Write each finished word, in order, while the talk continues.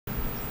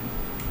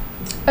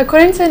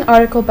According to an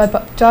article by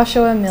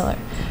Joshua Miller,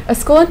 a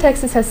school in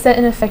Texas has set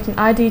in effect an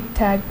ID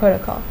tag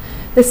protocol.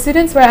 The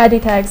students wear ID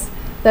tags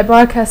that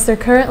broadcast their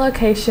current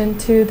location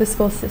to the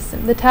school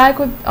system. The tag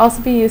would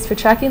also be used for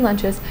tracking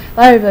lunches,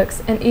 library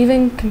books, and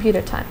even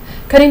computer time.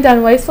 Cutting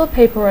down wasteful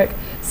paperwork,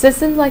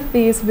 systems like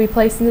these will be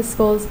placed into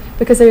schools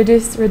because they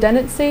reduce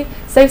redundancy,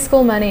 save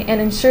school money, and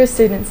ensure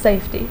student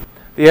safety.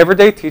 The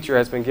everyday teacher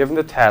has been given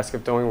the task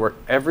of knowing where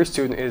every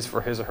student is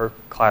for his or her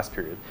class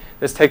period.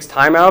 This takes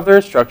time out of their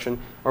instruction,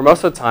 or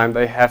most of the time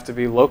they have to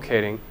be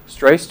locating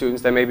stray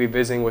students that may be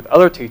visiting with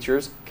other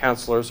teachers,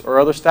 counselors, or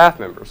other staff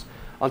members.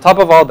 On top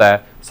of all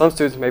that, some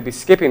students may be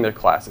skipping their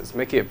classes,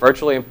 making it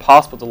virtually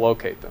impossible to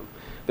locate them.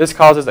 This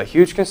causes a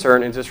huge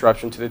concern and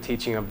disruption to the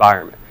teaching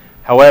environment.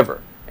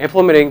 However,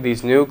 implementing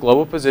these new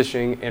global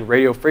positioning and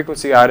radio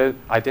frequency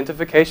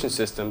identification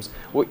systems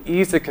will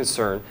ease the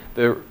concern.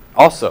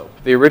 Also,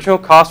 the original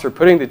cost for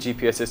putting the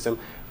GPS system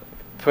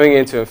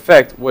into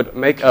effect would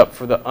make up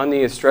for the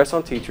unneeded stress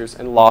on teachers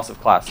and loss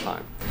of class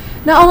time.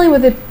 Not only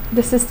would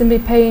the system be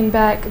paying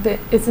back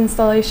its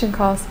installation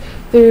costs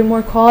through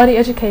more quality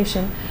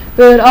education,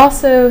 but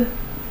also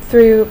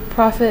through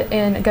profit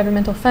and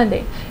governmental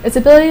funding. Its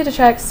ability to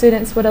track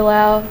students would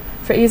allow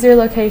for easier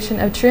location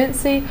of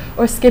truancy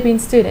or skipping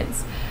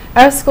students.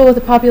 Our school, with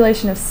a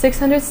population of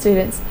 600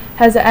 students,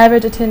 has an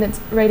average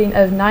attendance rating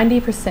of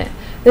 90%.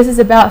 This is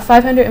about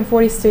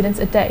 540 students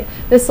a day.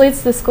 This leads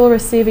to the school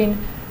receiving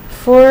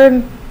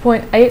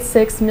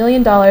 $4.86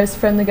 million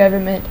from the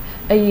government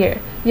a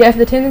year. Yet if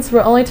the attendance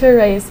were only to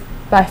raise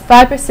by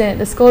 5%,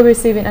 the school would be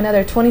receiving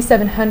another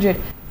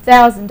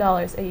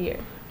 $2,700,000 a year.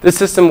 This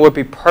system would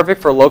be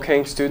perfect for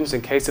locating students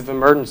in case of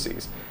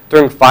emergencies,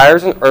 during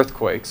fires and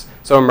earthquakes,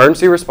 so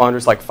emergency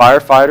responders like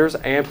firefighters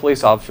and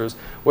police officers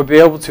would be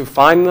able to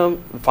find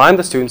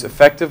the students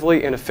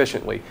effectively and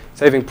efficiently,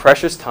 saving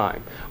precious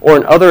time. Or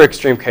in other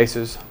extreme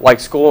cases, like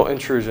school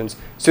intrusions,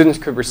 students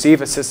could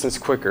receive assistance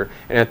quicker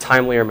and in a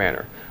timelier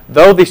manner.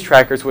 Though these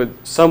trackers would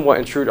somewhat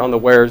intrude on the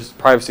wearer's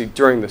privacy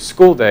during the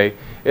school day,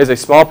 it is a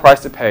small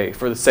price to pay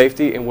for the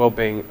safety and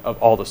well-being of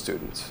all the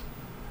students.